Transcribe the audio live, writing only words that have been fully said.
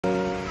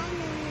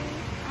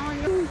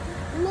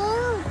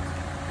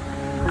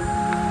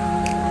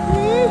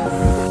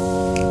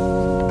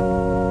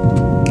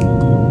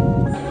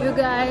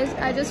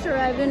I just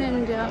arrived in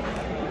India.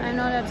 I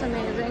know that's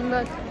amazing,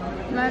 but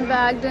my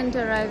bag didn't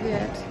arrive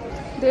yet.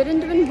 They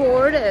didn't even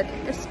board it.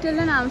 It's still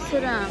in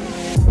Amsterdam.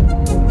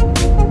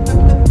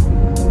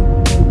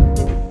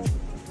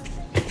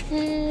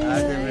 Yay!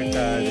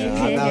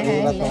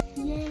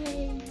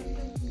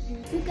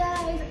 You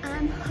guys,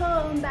 I'm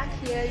home back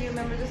here. You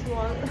remember this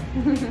wall?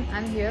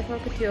 I'm here for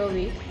Couture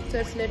Week. So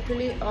it's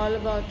literally all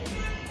about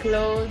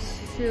clothes,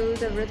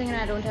 shoes, everything, and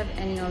I don't have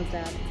any of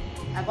that.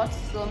 I bought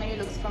so many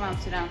looks from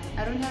Amsterdam.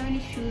 I don't have any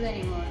shoes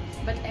anymore.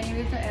 But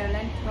anyways, the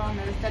airline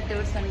promised that they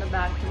would send me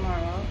back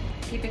tomorrow.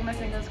 Keeping my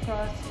fingers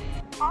crossed.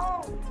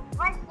 Oh,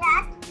 what's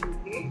that?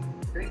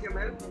 Drink your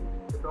milk.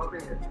 It's all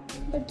in it.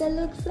 But the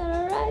looks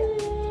are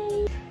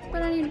arriving.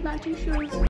 But I need matching shoes.